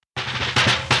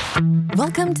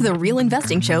Welcome to the Real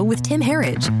Investing Show with Tim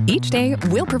Herridge. Each day,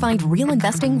 we'll provide real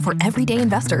investing for everyday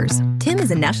investors. Tim is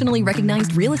a nationally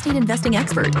recognized real estate investing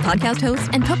expert, podcast host,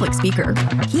 and public speaker.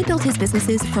 He built his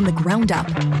businesses from the ground up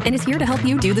and is here to help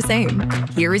you do the same.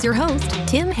 Here is your host,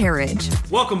 Tim Herridge.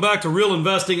 Welcome back to Real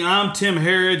Investing. I'm Tim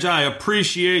Herridge. I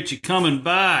appreciate you coming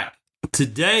back.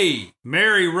 Today,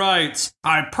 Mary writes,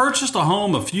 I purchased a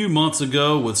home a few months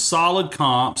ago with solid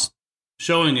comps,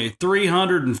 showing a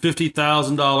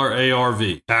 $350,000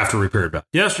 ARV after repair value.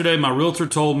 Yesterday, my realtor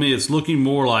told me it's looking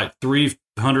more like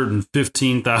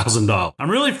 $315,000.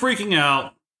 I'm really freaking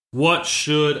out. What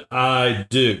should I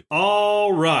do?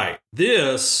 All right.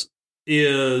 This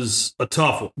is a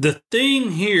tough one. The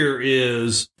thing here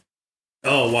is,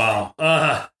 oh, wow.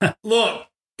 Look,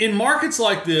 in markets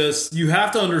like this, you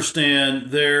have to understand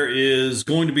there is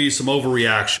going to be some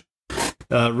overreaction.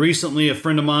 Recently, a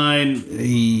friend of mine,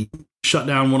 he shut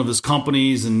down one of his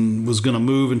companies and was going to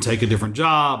move and take a different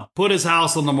job, put his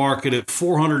house on the market at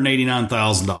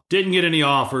 $489,000. Didn't get any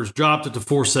offers, dropped it to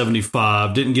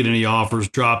 $475,000. Didn't get any offers,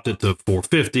 dropped it to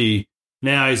 $450,000.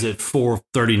 Now he's at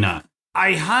 $439,000.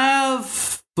 I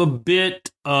have a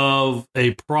bit of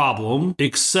a problem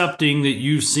accepting that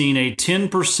you've seen a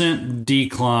 10%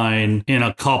 decline in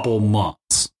a couple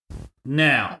months.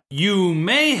 Now, you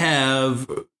may have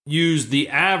used the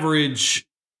average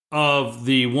of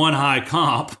the one high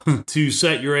comp to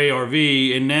set your ARV,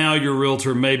 and now your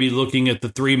realtor may be looking at the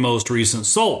three most recent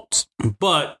solds.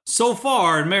 But so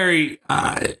far, and Mary,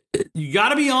 you got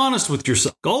to be honest with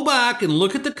yourself. Go back and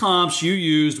look at the comps you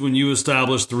used when you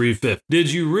established 350.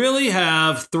 Did you really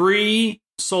have three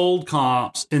sold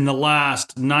comps in the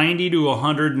last 90 to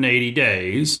 180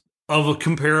 days of a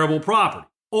comparable property?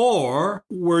 Or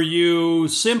were you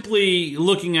simply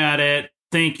looking at it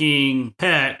thinking,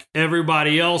 heck,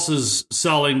 everybody else is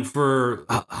selling for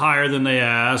higher than they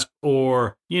asked,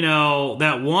 or, you know,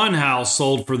 that one house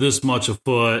sold for this much a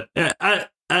foot?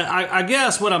 I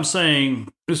guess what I'm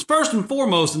saying is, first and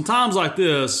foremost, in times like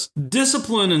this,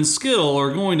 discipline and skill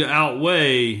are going to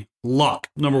outweigh luck,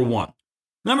 number one.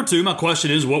 Number two, my question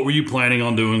is, what were you planning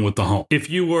on doing with the home? If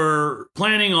you were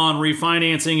planning on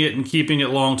refinancing it and keeping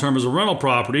it long-term as a rental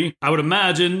property, I would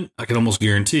imagine, I can almost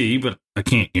guarantee, but I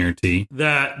can't guarantee,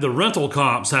 that the rental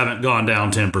comps haven't gone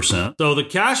down 10%. So the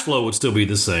cash flow would still be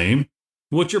the same.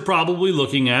 What you're probably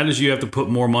looking at is you have to put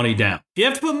more money down. If you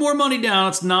have to put more money down,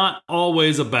 it's not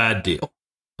always a bad deal.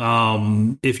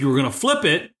 If you were going to flip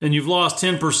it and you've lost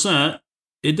 10%,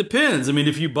 it depends. I mean,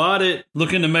 if you bought it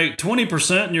looking to make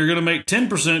 20% and you're going to make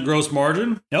 10% gross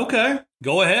margin, okay,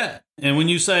 go ahead. And when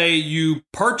you say you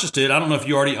purchased it, I don't know if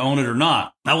you already own it or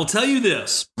not. I will tell you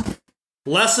this.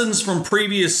 Lessons from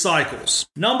previous cycles.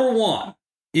 Number one,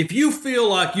 if you feel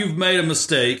like you've made a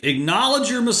mistake,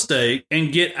 acknowledge your mistake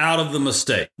and get out of the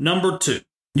mistake. Number two,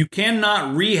 you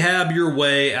cannot rehab your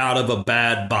way out of a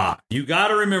bad buy. You got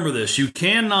to remember this. You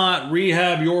cannot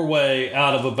rehab your way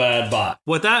out of a bad buy.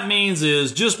 What that means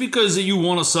is, just because you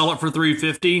want to sell it for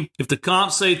 $350,000, if the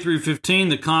comps say $315,000,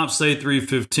 the comps say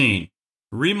 $315,000.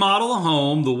 Remodel a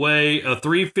home the way a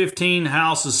 $315,000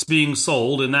 house is being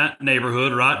sold in that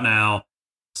neighborhood right now.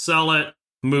 Sell it.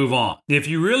 Move on. If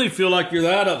you really feel like you're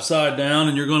that upside down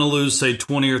and you're going to lose, say,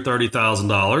 $20,000 or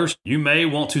 $30,000, you may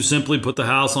want to simply put the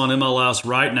house on MLS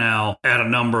right now at a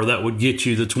number that would get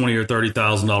you the $20,000 or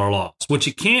 $30,000 loss. What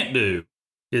you can't do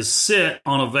is sit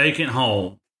on a vacant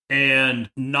home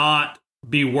and not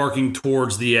be working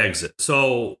towards the exit.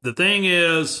 So the thing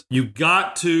is, you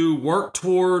got to work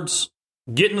towards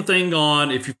getting the thing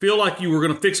gone. If you feel like you were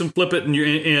going to fix and flip it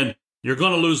and you're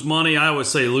going to lose money, I always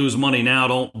say lose money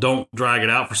now. Don't drag it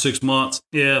out for 6 months.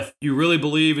 If you really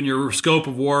believe in your scope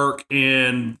of work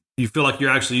and you feel like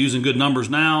you're actually using good numbers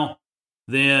now,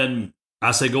 then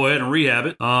I say go ahead and rehab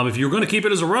it. If you're going to keep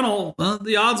it as a rental,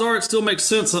 the odds are it still makes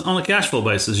sense on a cash flow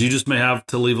basis. You just may have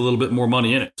to leave a little bit more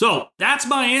money in it. So that's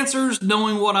my answers,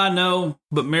 knowing what I know.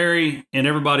 But Mary and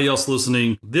everybody else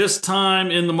listening, this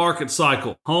time in the market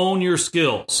cycle, hone your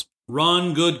skills.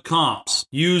 Run good comps.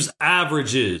 Use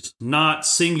averages, not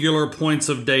singular points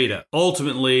of data.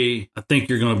 Ultimately, I think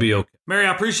you're going to be okay. Mary,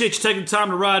 I appreciate you taking the time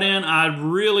to write in. I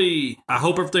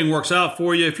hope everything works out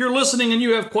for you. If you're listening and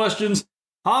you have questions,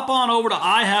 hop on over to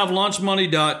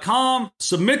ihavelunchmoney.com.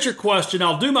 Submit your question.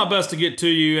 I'll do my best to get to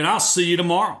you, and I'll see you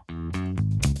tomorrow.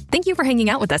 Thank you for hanging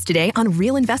out with us today on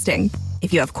Real Investing.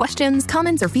 If you have questions,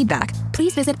 comments, or feedback,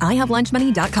 please visit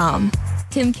ihavelunchmoney.com.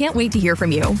 Tim can't wait to hear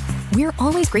from you. We're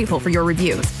always grateful for your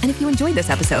reviews. And if you enjoyed this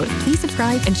episode, please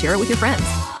subscribe and share it with your friends.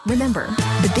 Remember,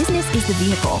 the business is the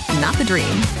vehicle, not the dream.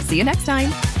 See you next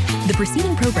time. The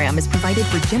preceding program is provided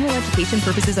for general education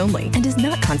purposes only and does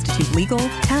not constitute legal,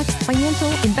 tax, financial,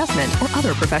 investment, or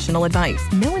other professional advice.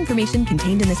 No information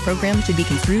contained in this program should be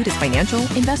construed as financial,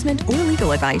 investment, or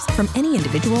legal advice from any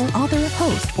individual, author,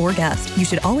 host, or guest. You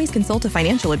should always consult a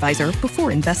financial advisor before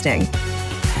investing.